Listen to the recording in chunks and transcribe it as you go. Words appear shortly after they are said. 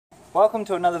Welcome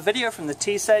to another video from the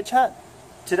T-Sage Hut.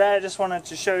 Today I just wanted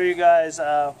to show you guys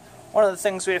one of the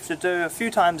things we have to do a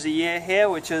few times a year here,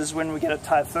 which is when we get a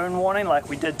typhoon warning like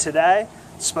we did today.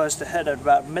 It's supposed to hit at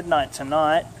about midnight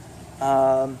tonight. We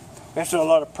have to do a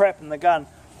lot of prep in the gun.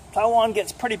 Taiwan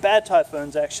gets pretty bad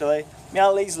typhoons actually.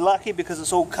 Miaoli's lucky because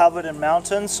it's all covered in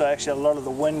mountains, so actually a lot of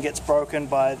the wind gets broken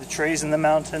by the trees in the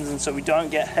mountains, and so we don't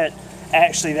get hit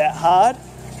actually that hard.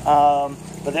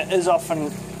 But there is often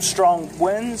strong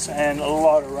winds and a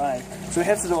lot of rain. So we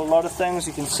have to do a lot of things.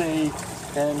 You can see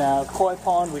in our koi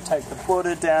pond we take the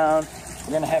Buddha down.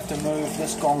 We're going to have to move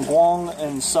this gongguang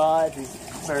inside. He's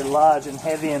very large and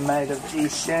heavy and made of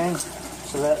Yixing.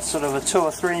 So that's sort of a 2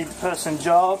 or 3 person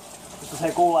job. We have to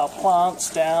take all our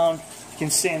plants down. You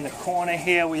can see in the corner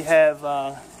here we have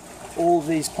all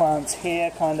these plants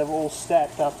here kind of all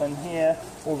stacked up in here.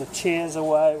 All the chairs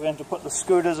away. We have to put the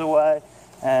scooters away.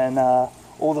 And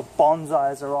all the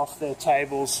bonsais are off their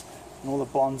tables, and all the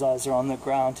bonsais are on the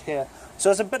ground here. So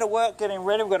it's a bit of work getting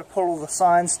ready. We've got to pull all the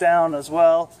signs down as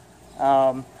well.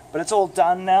 But it's all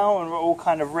done now, and we're all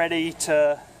kind of ready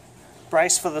to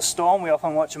brace for the storm. We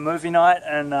often watch a movie night,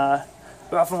 and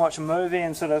we often watch a movie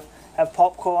and sort of have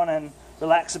popcorn and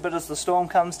relax a bit as the storm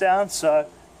comes down. So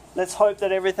let's hope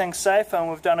that everything's safe and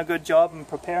we've done a good job in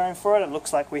preparing for it. It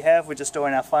looks like we have. We're just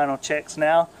doing our final checks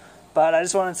now. But I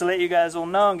just wanted to let you guys all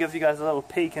know and give you guys a little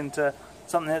peek into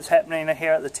something that's happening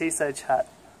here at the T-Sage Hut.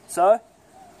 So,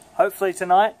 hopefully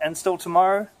tonight and still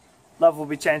tomorrow, love will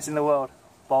be changing the world,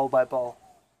 bowl by bowl.